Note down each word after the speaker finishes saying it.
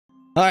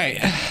All right.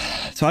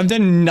 So I've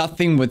done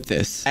nothing with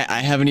this.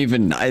 I haven't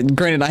even,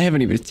 granted, I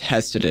haven't even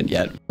tested it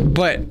yet,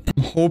 but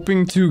I'm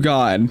hoping to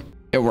God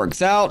it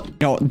works out.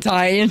 Don't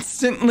die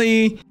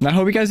instantly. And I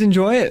hope you guys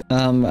enjoy it.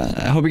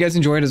 I hope you guys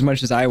enjoy it as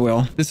much as I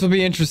will. This will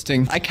be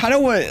interesting. I kind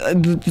of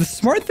want, the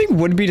smart thing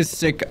would be to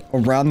stick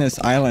around this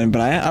island,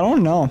 but I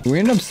don't know. We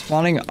end up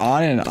spawning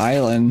on an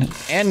island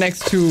and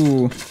next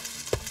to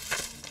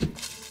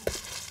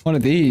one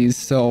of these.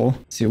 So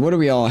let's see, what do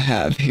we all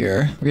have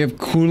here? We have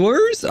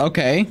coolers.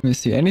 Okay, let me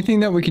see, anything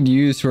that we could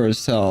use for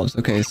ourselves.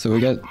 Okay, so we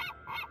got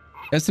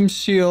some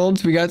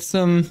shields, we got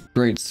some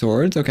great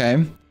swords.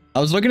 Okay, I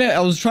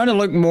was trying to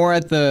look more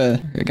at I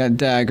got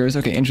daggers.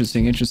 Okay,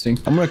 interesting.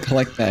 I'm gonna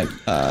collect that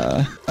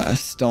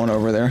stone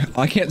over there.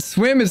 Oh, I can't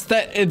swim. It's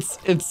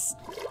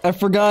I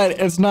forgot,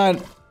 it's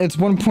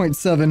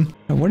 1.7.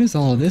 What is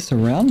all of this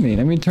around me?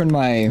 Let me turn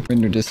my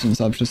render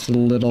distance up just a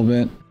little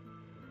bit.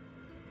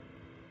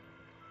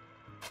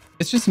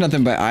 It's just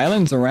nothing but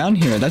islands around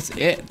here. That's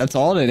it. That's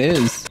all it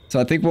is.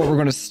 So I think what we're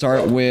going to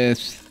start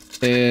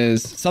with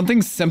is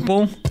something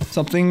simple,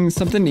 something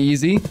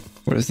easy.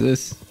 What is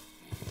this?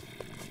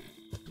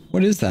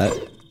 What is that?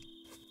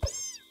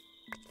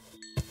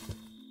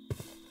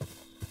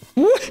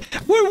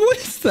 What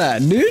is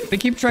that, dude? I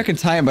keep track of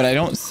time, but I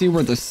don't see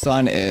where the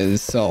sun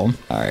is. So,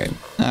 all right.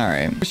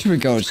 Where should we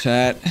go,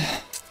 chat?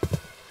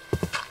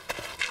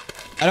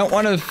 I don't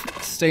want to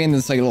stay in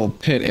this like little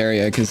pit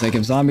area because like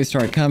if zombies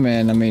start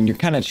coming, I mean, you're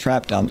kind of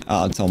trapped down.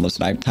 Oh, it's almost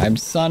nighttime.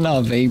 Son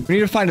of a... We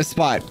need to find a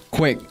spot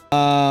quick.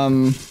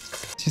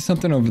 See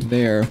something over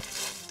there.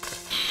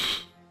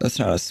 That's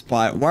not a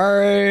spot.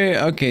 Why?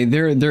 Okay,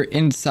 they're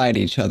inside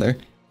each other.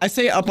 I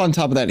say up on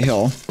top of that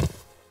hill.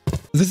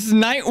 This is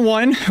night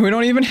one. We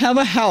don't even have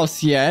a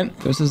house yet.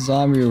 There's a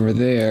zombie over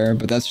there,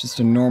 but that's just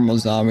a normal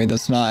zombie.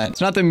 It's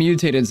not the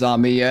mutated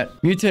zombie yet.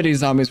 Mutated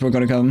zombies were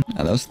gonna come.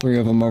 Oh, there's 3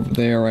 of them over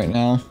there right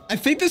now. I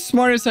think the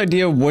smartest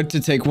idea would be to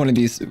take one of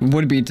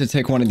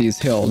these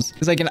hills.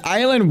 Because like an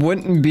island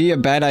wouldn't be a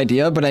bad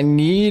idea, but I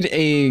need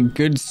a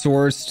good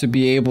source to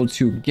be able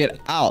to get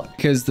out.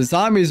 Because the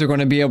zombies are going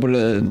to be able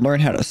to learn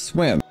how to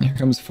swim. Here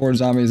comes 4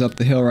 zombies up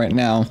the hill right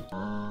now.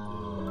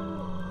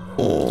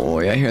 Oh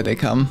yeah, here they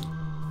come.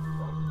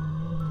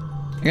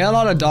 I got a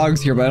lot of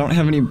dogs here, but I don't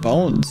have any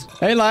bones.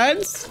 Hey,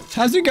 lads.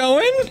 How's it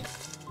going?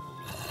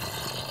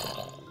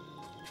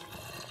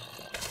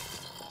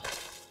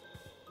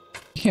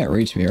 You can't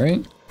reach me,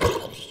 right?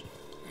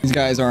 These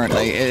guys aren't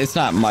like... It's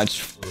not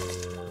much.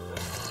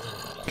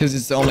 Because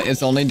it's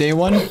only day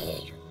 1. Oh.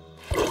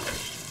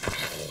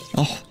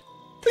 Look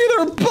at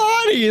their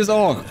bodies.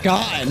 Oh,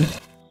 God.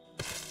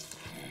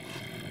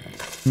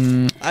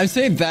 I'd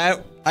say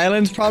that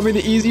island's probably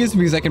the easiest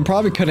because I can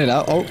probably cut it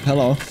out. Oh,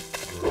 hello.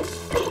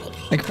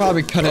 I could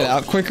probably cut it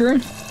out quicker.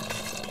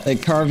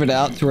 Like carve it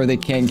out to where they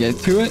can't get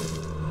to it.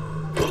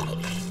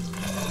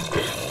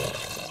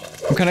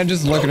 I'm kind of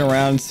just looking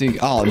around see.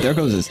 Oh, there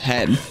goes his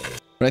head.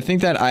 But I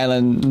think that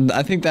island,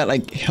 I think that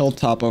like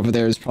hilltop over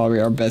there is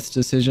probably our best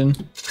decision.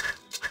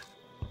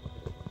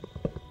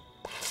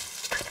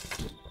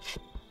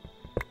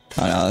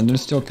 Oh no, they're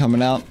still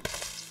coming out.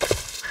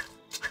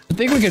 I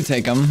think we can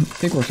take them. I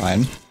think we're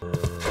fine.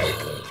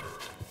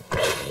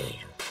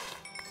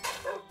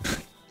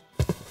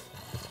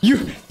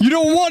 You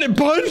don't want it,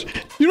 bud.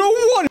 You don't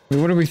want it.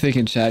 What are we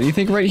thinking, chat? You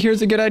think right here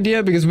is a good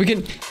idea? Because we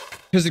can,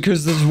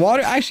 because there's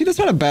water. Actually, that's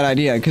not a bad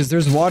idea because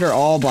there's water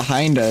all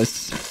behind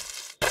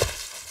us,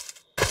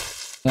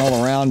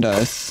 all around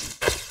us.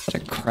 Is that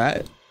a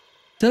crab? Is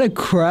that a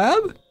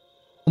crab?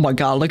 Oh my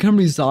God! Look how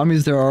many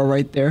zombies there are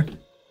right there.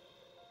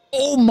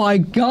 Oh my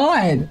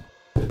God,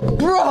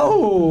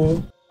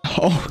 bro.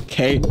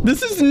 Okay,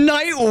 this is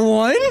night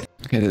 1.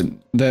 Okay,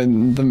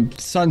 the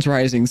sun's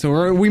rising,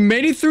 so we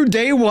made it through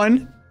day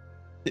 1.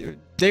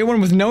 Day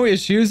 1 with no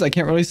issues. I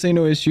can't really say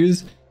no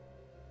issues.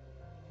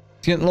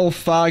 It's getting a little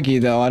foggy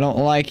though. I don't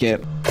like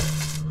it.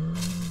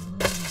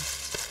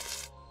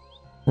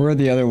 Where are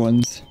the other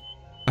ones?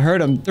 I heard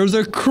them. There's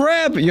a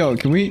crab. Yo,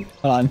 can we...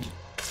 Hold on.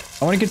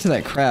 I want to get to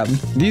that crab.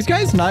 These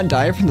guys not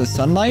die from the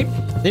sunlight?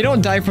 They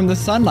don't die from the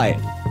sunlight.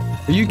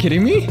 Are you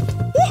kidding me?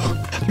 Woo!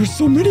 There's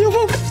so many of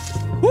them.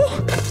 Woo!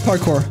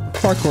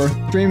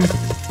 Parkour. Dream.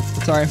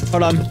 Sorry.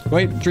 Hold on.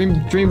 Wait.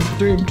 Dream.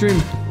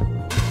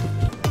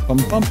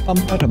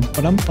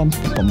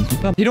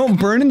 You don't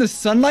burn in the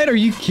sunlight? Are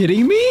you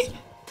kidding me?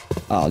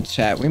 Oh,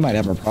 chat, we might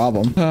have a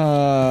problem.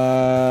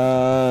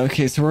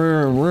 Okay, so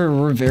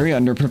we're very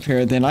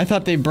underprepared then. I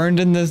thought they burned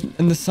in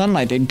the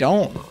sunlight. They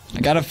don't. I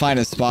gotta find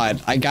a spot.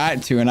 I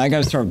got to, and I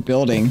gotta start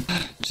building.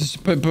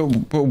 But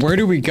where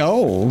do we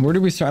go? Where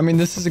do we start? I mean,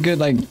 this is a good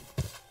like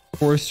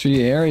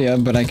forestry area,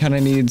 but I kind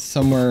of need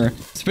somewhere,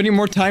 spending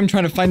more time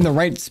trying to find the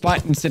right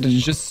spot instead of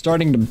just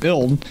starting to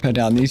build. Cut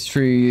down these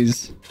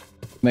trees.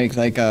 Make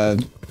like a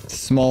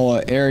small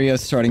area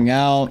starting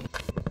out.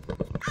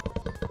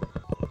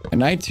 And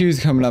night 2 is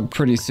coming up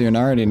pretty soon.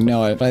 I already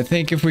know it. But I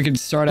think if we could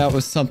start out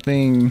with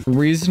something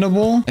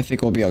reasonable, I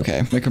think we'll be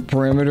okay. Make a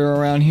perimeter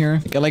around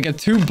here. Get like a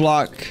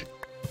 2-block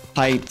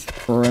height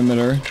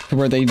perimeter to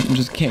where they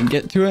just can't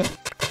get to it.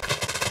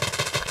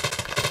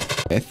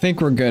 I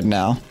think we're good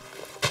now.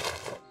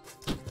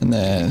 And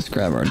then let's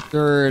grab our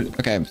dirt.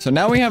 Okay, so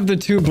now we have the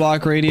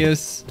 2-block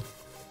radius.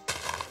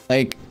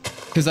 Like,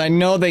 because I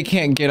know they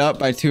can't get up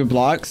by 2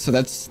 blocks, so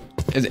it's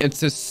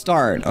a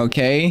start,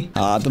 okay?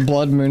 The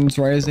blood moon's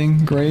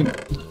rising. Great.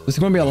 This is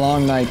gonna be a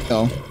long night,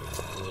 though.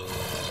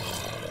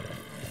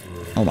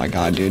 Oh my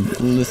god, dude.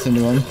 Listen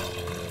to him.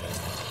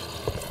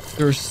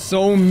 There's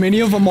so many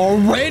of them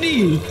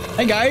already.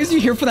 Hey, guys, you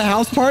here for the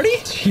house party?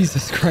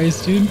 Jesus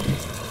Christ, dude.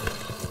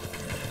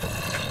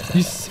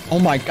 Oh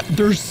my god,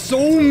 there's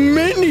so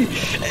many.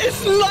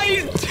 It's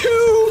night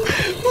 2,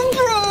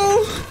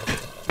 bro.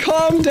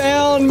 Calm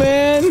down,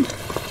 man.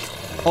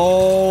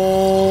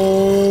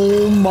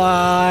 Oh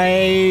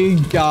my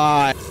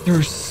god.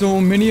 There's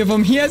so many of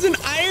them. He has an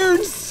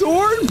iron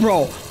sword,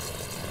 bro.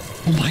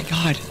 Oh my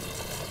god.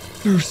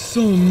 There's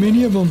so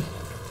many of them.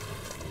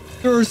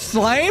 There are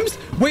slimes?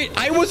 Wait,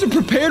 I wasn't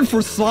prepared for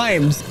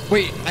slimes.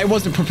 Wait, I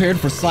wasn't prepared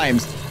for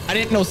slimes. I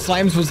didn't know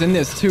slimes was in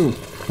this too.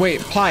 Wait,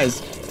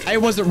 pause. I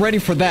wasn't ready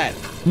for that.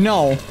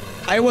 No,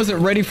 I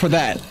wasn't ready for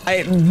that.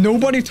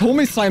 Nobody told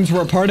me slimes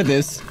were a part of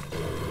this.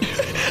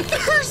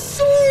 There's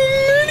so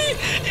many.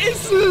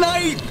 It's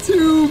night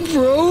 2,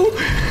 bro.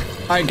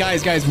 All right,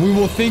 guys, we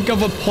will think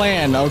of a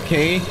plan,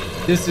 okay?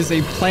 This is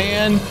a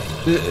plan.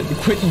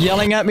 Quit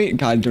yelling at me.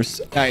 God,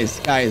 there's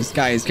guys.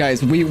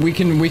 We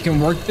can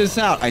work this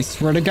out. I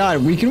swear to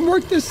God, we can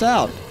work this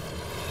out.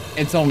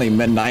 It's only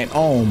midnight.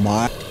 Oh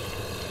my.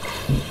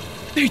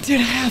 They did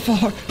half a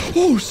heart.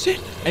 Oh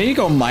shit. I need to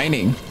go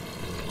mining.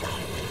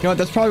 You know what?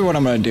 That's probably what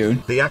I'm gonna do.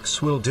 The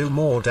axe will do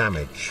more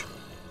damage.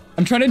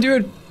 I'm trying to do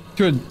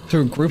it to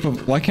a group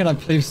of. Why can't I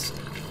please?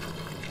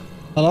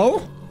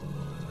 Hello?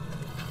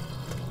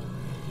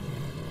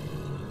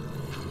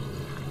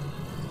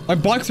 My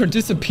blocks are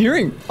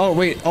disappearing. Oh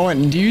wait. Oh,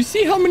 and do you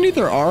see how many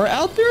there are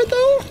out there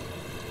though?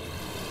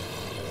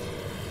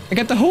 I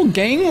got the whole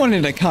gang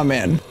wanting to come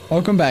in.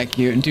 Welcome back,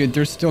 you dude.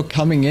 They're still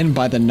coming in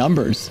by the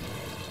numbers.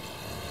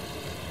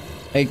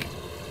 Like,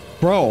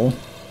 bro.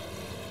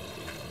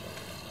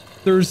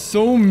 There's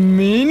so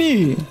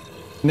many.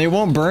 And they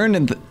won't burn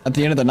at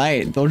the end of the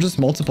night. They'll just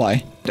multiply.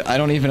 I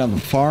don't even have a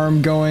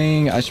farm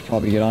going. I should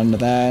probably get onto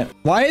that.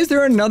 Why is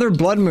there another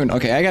blood moon?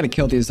 Okay, I gotta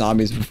kill these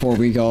zombies before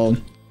we go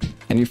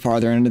any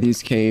farther into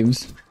these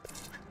caves.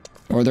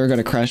 Or they're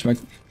gonna crash my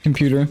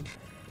computer.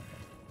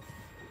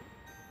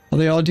 Well,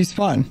 they all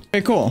despawn.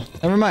 Okay, cool.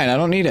 Never mind. I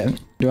don't need it.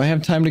 Do I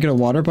have time to get a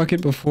water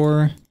bucket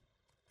before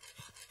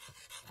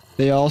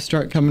they all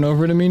start coming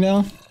over to me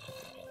now?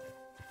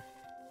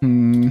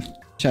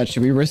 Chat,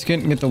 should we risk it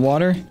and get the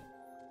water?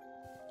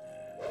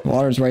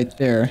 Water's right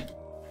there.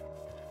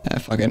 Ah,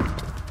 fuck it.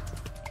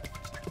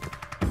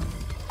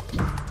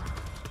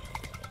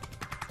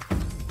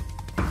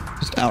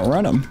 Just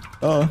outrun them.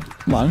 Oh,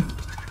 come on.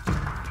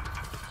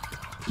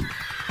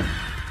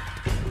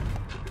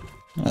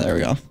 Oh, there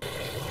we go.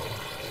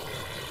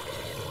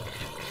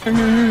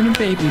 Burn,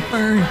 baby,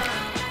 burn.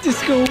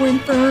 Disco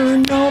and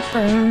burn, no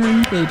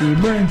burn, baby,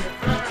 burn.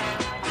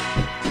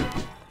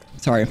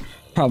 Sorry,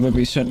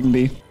 probably shouldn't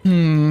be.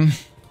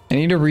 I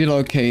need to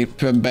relocate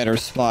to a better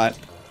spot.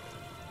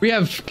 We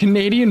have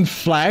Canadian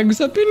flags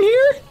up in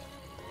here?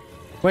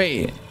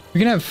 Wait, we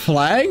can have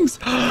flags?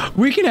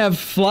 We can have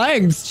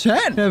flags,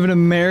 chat. We have an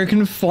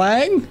American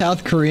flag,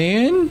 South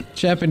Korean,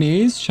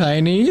 Japanese,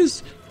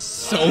 Chinese,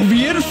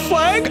 Soviet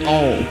flag?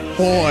 Oh,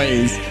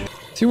 boys.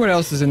 See what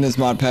else is in this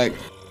mod pack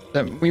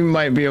that we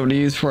might be able to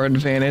use for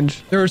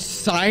advantage. There are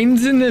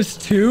signs in this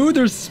too?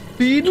 There's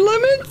speed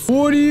limits?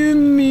 What do you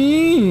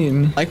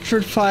mean?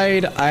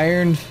 Electrified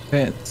iron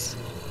fence.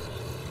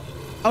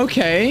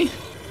 Okay.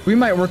 We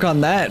might work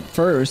on that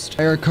first.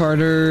 Fire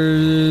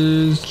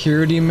Carter's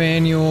security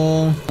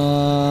manual.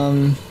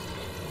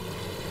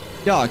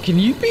 Yeah, can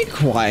you be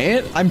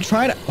quiet? I'm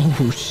trying to.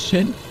 Oh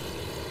shit.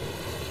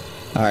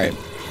 All right.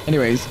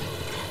 Anyways.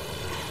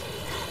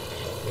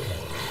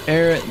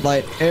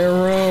 Light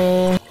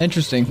arrow.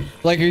 Interesting.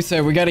 Like you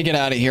said, we gotta get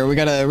out of here. We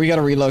gotta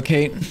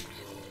relocate.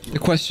 The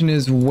question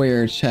is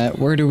where, chat?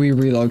 Where do we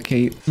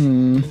relocate?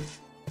 You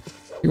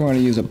want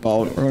to use a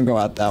boat? We're gonna go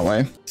out that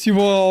way. See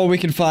what all we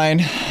can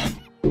find.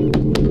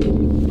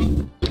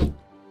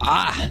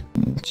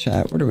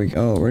 Chat, where do we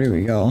go? Where do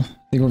we go? I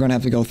think we're gonna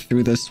have to go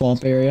through this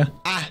swamp area.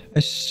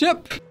 A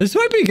ship. This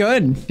might be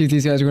good. See if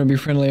these guys are gonna be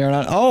friendly or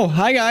not. Oh,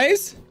 hi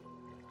guys.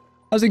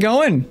 How's it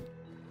going?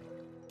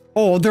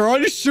 Oh, they're all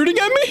just shooting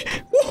at me?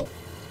 Woo.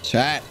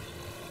 Chat.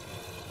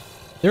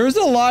 There's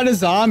a lot of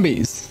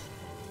zombies.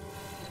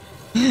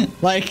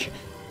 Like,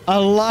 a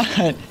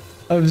lot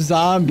of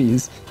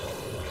zombies.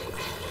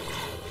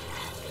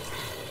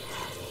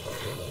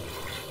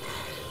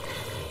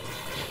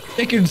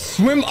 They can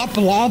swim up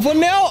lava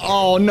now?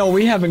 Oh, no,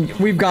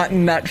 we've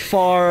gotten that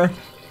far.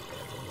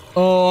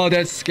 Oh,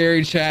 that's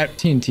scary, chat.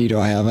 TNT do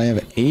I have? I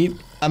have 8.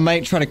 I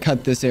might try to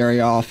cut this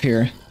area off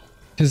here.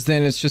 Because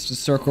then it's just a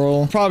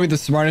circle. Probably the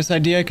smartest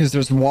idea because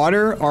there's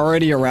water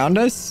already around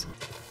us.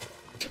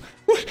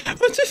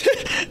 What's just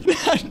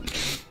I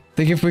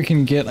think if we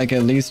can get like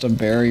at least a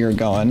barrier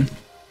going,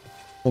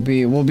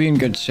 we'll be in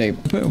good shape.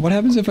 But what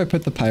happens if I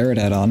put the pirate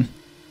hat on?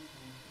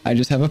 I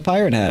just have a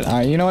pirate hat. All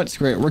right, you know what?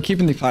 Screw it. We're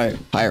keeping the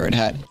pirate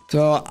hat.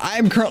 So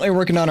I'm currently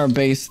working on our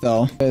base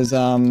though. Because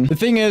the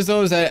thing is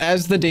though, is that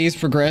as the days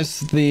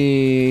progress,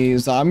 the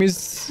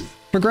zombies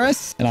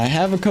progress. And I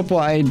have a couple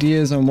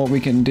ideas on what we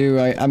can do.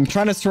 I'm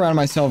trying to surround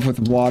myself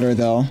with water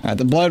though. All right,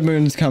 the blood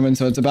moon's coming,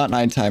 so it's about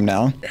nighttime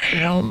now.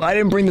 Damn, I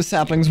didn't bring the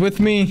saplings with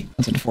me.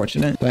 That's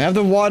unfortunate. So I have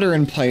the water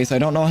in place. I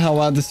don't know how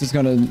well this is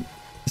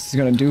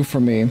gonna do for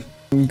me. What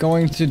I'm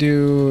going to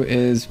do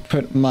is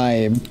put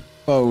my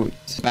boat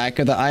back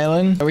of the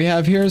island that we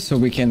have here so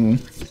we can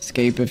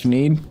escape if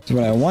need. So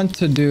what I want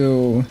to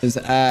do is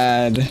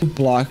add a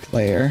block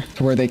layer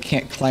to where they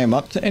can't climb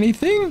up to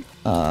anything.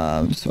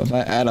 So if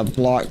I add a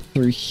block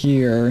through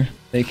here,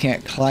 they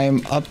can't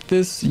climb up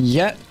this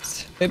yet,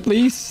 at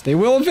least. They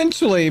will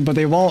eventually, but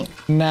they won't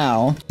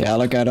now. Yeah,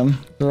 look at them.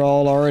 They're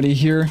all already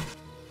here.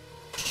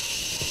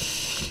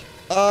 It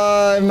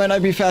might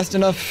not be fast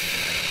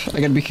enough.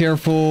 I gotta be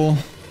careful.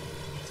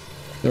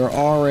 They're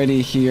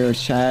already here,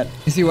 chat.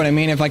 You see what I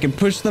mean? If I could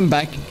push them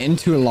back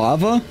into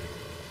lava,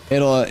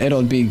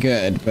 it'll be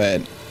good,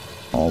 but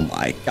oh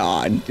my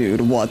god,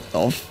 dude, what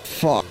the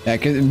fuck? Yeah,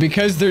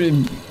 because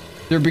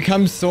there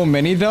becomes so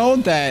many though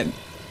that...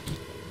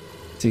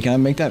 See, can I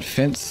make that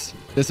fence?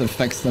 This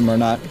affects them or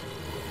not?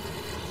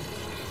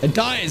 It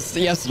dies!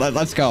 Yes,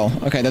 let's go.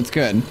 Okay, that's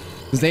good.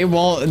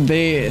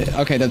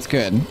 Okay, that's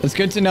good. It's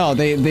good to know.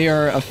 They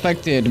are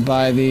affected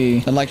by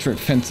the electric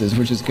fences,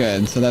 which is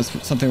good. So that's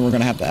something we're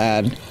gonna have to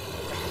add.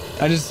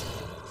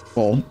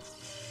 Well.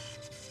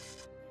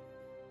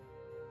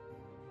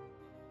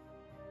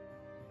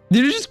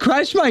 Did it just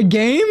crash my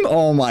game?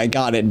 Oh my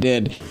god, it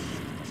did.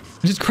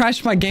 It just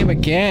crashed my game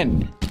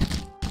again.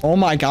 Oh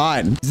my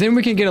god. Then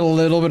we can get a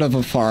little bit of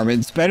a farm.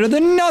 It's better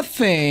than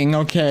nothing,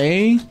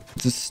 okay?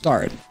 It's a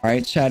start. All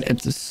right, chat,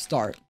 it's a start.